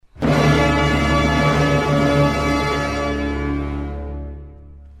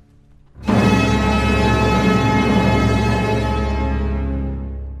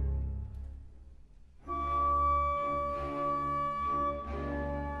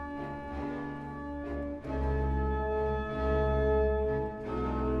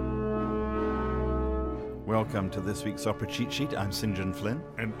Welcome to this week's Opera Cheat Sheet. I'm St. John Flynn.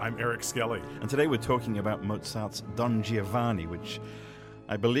 And I'm Eric Skelly. And today we're talking about Mozart's Don Giovanni, which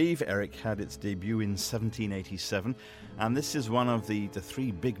I believe, Eric, had its debut in 1787. And this is one of the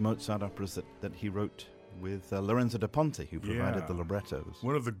three big Mozart operas that he wrote with Lorenzo da Ponte, who provided the librettos.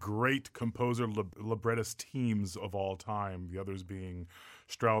 One of the great composer librettist teams of all time, the others being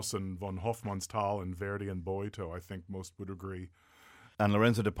Strauss and von Hofmannsthal and Verdi and Boito, I think most would agree. And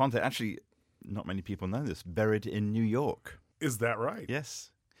Lorenzo da Ponte, actually, not many people know this, buried in New York. Is that right? Yes.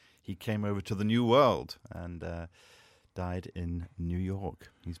 He came over to the New World and died in New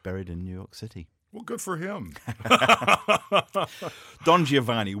York. He's buried in New York City. Well, good for him. Don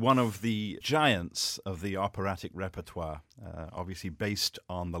Giovanni, one of the giants of the operatic repertoire, obviously based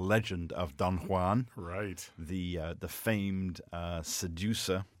on the legend of Don Juan, right? The famed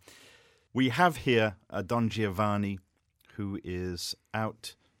seducer. We have here a Don Giovanni who is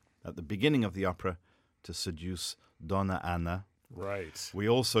out at the beginning of the opera to seduce Donna Anna. Right. We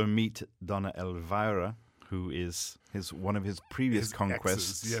also meet Donna Elvira, who is one of his previous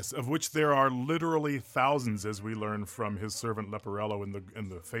conquests. Exes, yes, of which there are literally thousands, as we learn from his servant Leporello in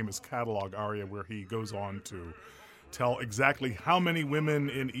the famous catalog aria, where he goes on to tell exactly how many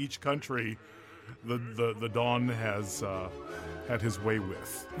women in each country the Don has had his way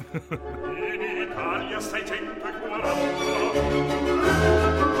with.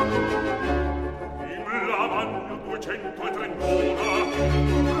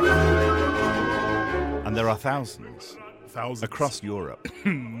 And there are thousands across Europe.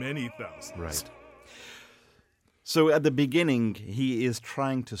 Many thousands. Right. So at the beginning, he is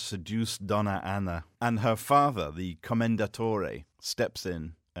trying to seduce Donna Anna, and her father, the commendatore, steps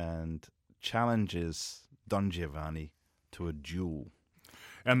in and challenges Don Giovanni to a duel.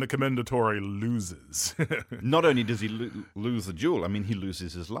 And the commendatore loses. Not only does he lose the duel, I mean, he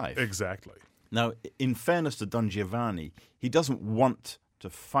loses his life. Exactly. Now, in fairness to Don Giovanni, he doesn't want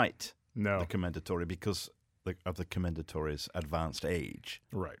to fight the commendatore because of the commendatore's advanced age.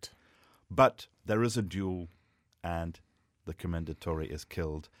 Right. But there is a duel, and the commendatore is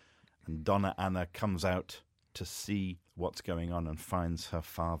killed, and Donna Anna comes out to see what's going on and finds her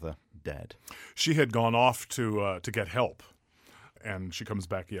father dead. She had gone off to get help, and she comes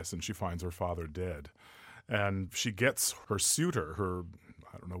back, yes, and she finds her father dead. And she gets her suitor,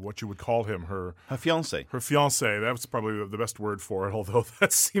 I don't know what you would call him, her fiancé. Her fiancé, that's probably the best word for it, although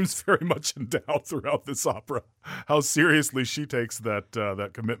that seems very much in doubt throughout this opera, how seriously she takes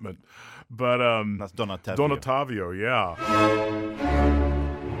that commitment. But that's Donatavio. Donatavio, yeah.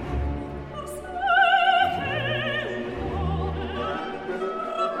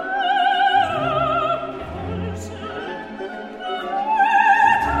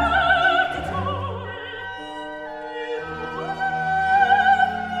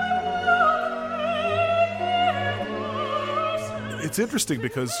 It's interesting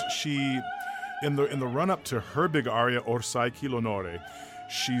because she, in the run-up to her big aria, Orsai chi l'onore,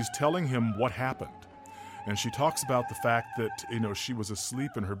 she's telling him what happened. And she talks about the fact that, she was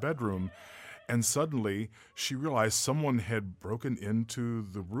asleep in her bedroom, and suddenly she realized someone had broken into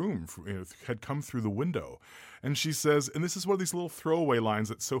the room, had come through the window. And she says, and this is one of these little throwaway lines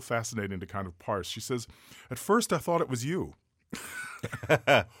that's so fascinating to kind of parse. She says, "At first I thought it was you."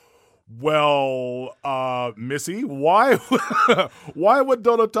 Well, Missy, why would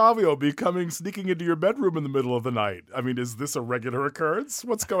Donatavio be sneaking into your bedroom in the middle of the night? I mean, is this a regular occurrence?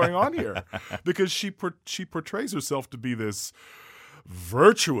 What's going on here? Because she portrays herself to be this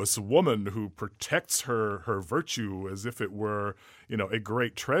virtuous woman who protects her virtue as if it were, a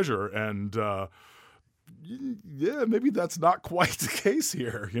great treasure. And, maybe that's not quite the case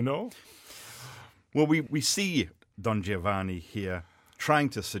here, Well, we see Don Giovanni here trying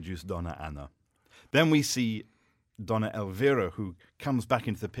to seduce Donna Anna. Then we see Donna Elvira, who comes back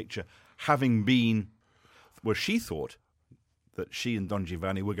into the picture, having been, she thought that she and Don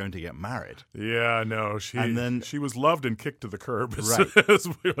Giovanni were going to get married. Yeah, no, she was loved and kicked to the curb, right. is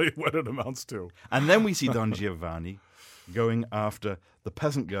really what it amounts to. And then we see Don Giovanni going after the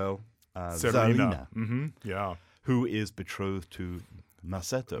peasant girl, Zarina, who is betrothed to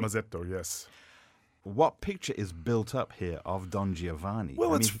Mazzetto. Mazzetto, yes. What picture is built up here of Don Giovanni?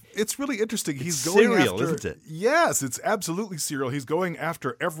 Well, it's really interesting. He's going serial, after, isn't it? Yes, it's absolutely serial. He's going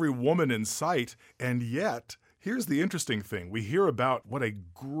after every woman in sight, and yet, here's the interesting thing. We hear about what a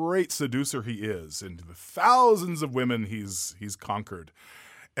great seducer he is, and the thousands of women he's conquered.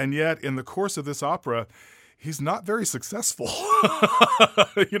 And yet, in the course of this opera, he's not very successful.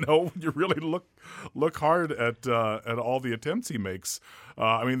 When you really look hard at all the attempts he makes.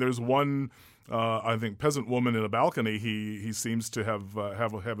 There's one, I think, peasant woman in a balcony he seems to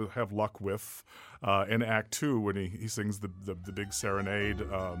have luck with in Act 2 when he sings the big serenade,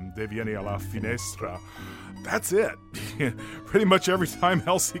 De vieni alla finestra. That's it. Pretty much every time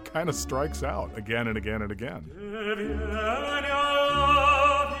else he kind of strikes out again and again and again. De vieni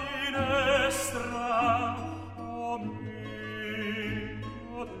alla finestra.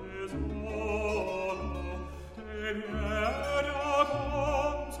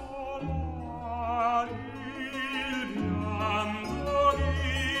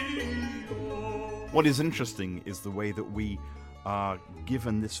 What is interesting is the way that we are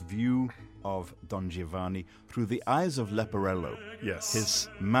given this view of Don Giovanni through the eyes of Leporello, yes, his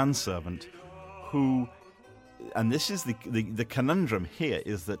manservant, who, and this is the conundrum here,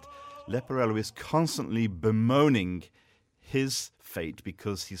 is that Leporello is constantly bemoaning his fate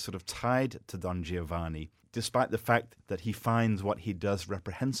because he's sort of tied to Don Giovanni, despite the fact that he finds what he does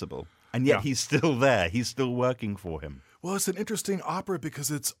reprehensible. And yet he's still there. He's still working for him. Well, it's an interesting opera because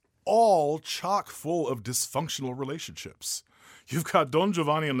it's all chock full of dysfunctional relationships. You've got Don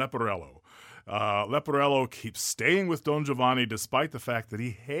Giovanni and Leporello. Leporello keeps staying with Don Giovanni despite the fact that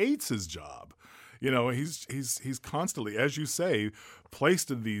he hates his job. He's constantly, as you say,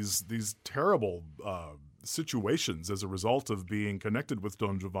 placed in these terrible situations as a result of being connected with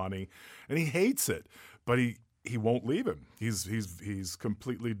Don Giovanni, and he hates it. But he won't leave him. He's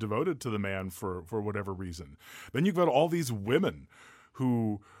completely devoted to the man for whatever reason. Then you've got all these women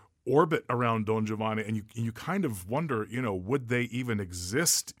who orbit around Don Giovanni, and you kind of wonder, would they even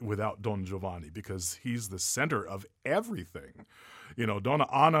exist without Don Giovanni? Because he's the center of everything. Donna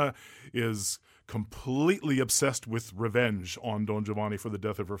Anna is completely obsessed with revenge on Don Giovanni for the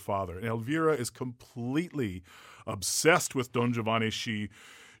death of her father. And Elvira is completely obsessed with Don Giovanni. She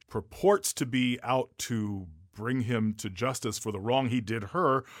purports to be out to bring him to justice for the wrong he did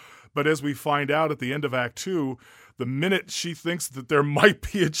her. But as we find out at the end of Act 2, the minute she thinks that there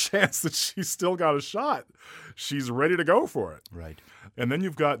might be a chance that she's still got a shot, she's ready to go for it. Right. And then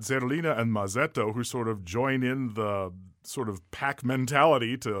you've got Zerlina and Mazzetto, who sort of join in the sort of pack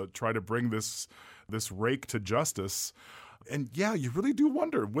mentality to try to bring this rake to justice. And yeah, you really do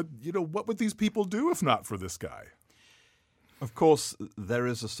wonder, what would these people do if not for this guy? Of course, there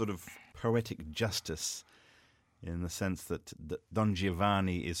is a sort of poetic justice in the sense that Don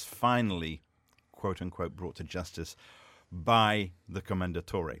Giovanni is finally, quote-unquote, brought to justice by the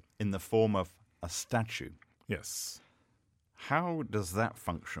Commendatore in the form of a statue. Yes. How does that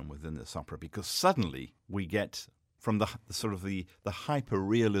function within this opera? Because suddenly we get from the sort of the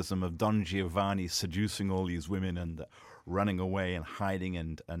hyper-realism of Don Giovanni seducing all these women and running away and hiding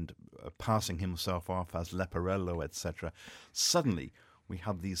and passing himself off as Leporello, etc. Suddenly we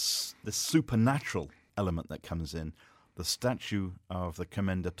have this supernatural element that comes in. The statue of the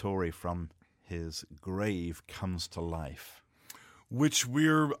Commendatore from his grave comes to life, which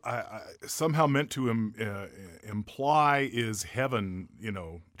we're somehow meant to imply is heaven,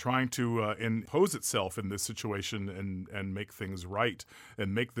 trying to impose itself in this situation and make things right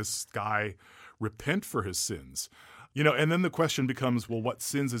and make this guy repent for his sins. And then the question becomes, well, what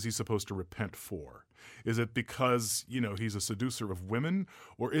sins is he supposed to repent for? Is it because, he's a seducer of women,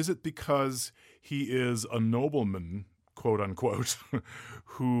 or is it because he is a nobleman, quote unquote,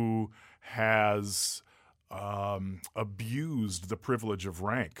 who has abused the privilege of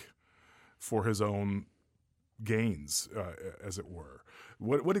rank for his own gains, as it were?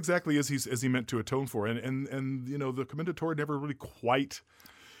 What exactly is he meant to atone for? And the Commendatore never really quite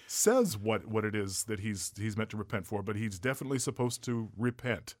says what it is that he's meant to repent for, but he's definitely supposed to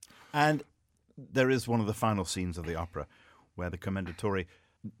repent. And there is one of the final scenes of the opera where the Commendatore,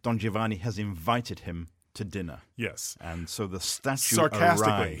 Don Giovanni, has invited him to dinner. Yes. And so the statue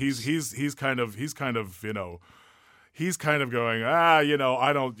sarcastically arrives. he's kind of going,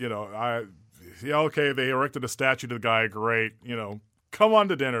 okay, they erected a statue to the guy, great, come on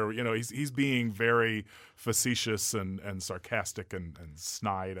to dinner. He's being very facetious and sarcastic and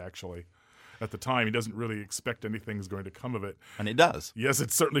snide, actually. At the time, he doesn't really expect anything's going to come of it. And it does. Yes,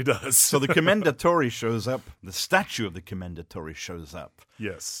 it certainly does. So the Commendatore shows up, the statue of the Commendatore shows up.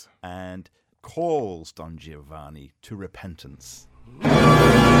 Yes. And calls Don Giovanni to repentance. Don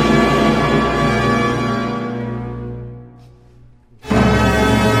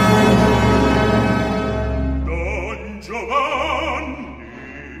Giovanni,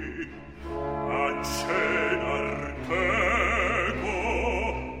 a cenar teco,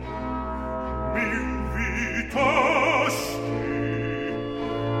 m'invitasti,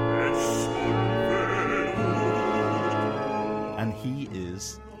 et son venuto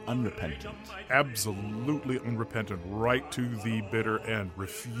unrepentant. Absolutely unrepentant, right to the bitter end.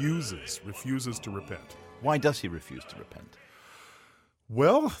 Refuses to repent. Why does he refuse to repent?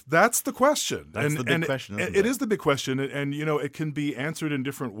 Well, that's the question. That's the big question, isn't it? It is the big question, and it can be answered in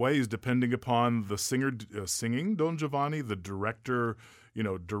different ways depending upon the singer singing Don Giovanni, the director,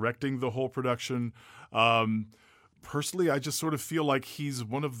 directing the whole production. Personally, I just sort of feel like he's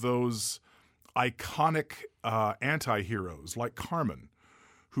one of those iconic anti-heroes, like Carmen,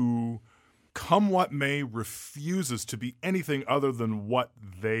 who, come what may, refuses to be anything other than what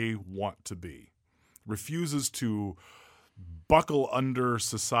they want to be, refuses to buckle under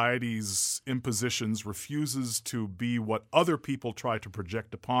society's impositions, refuses to be what other people try to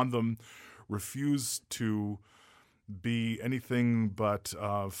project upon them, refuse to be anything but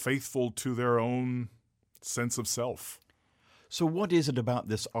faithful to their own sense of self. So what is it about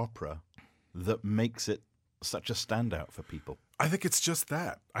this opera that makes it such a standout for people? I think it's just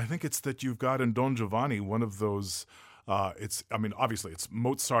that. I think it's that you've got in Don Giovanni one of those... obviously it's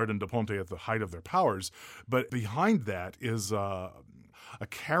Mozart and Da Ponte at the height of their powers, but behind that is a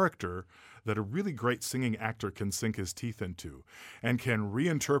character that a really great singing actor can sink his teeth into and can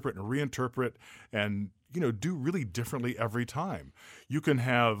reinterpret and do really differently every time. You can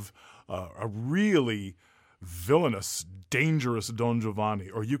have a really villainous, dangerous Don Giovanni,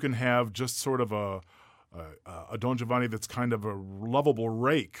 or you can have just sort of a Don Giovanni that's kind of a lovable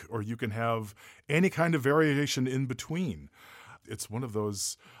rake, or you can have any kind of variation in between. It's one of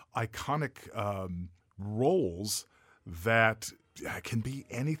those iconic roles that can be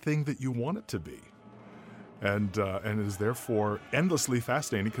anything that you want it to be, and is therefore endlessly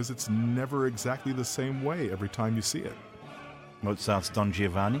fascinating because it's never exactly the same way every time you see it. Mozart's Don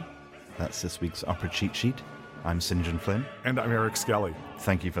Giovanni. That's this week's Opera Cheat Sheet. I'm St. John Flynn. And I'm Eric Skelly.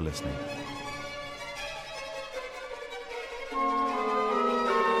 Thank you for listening.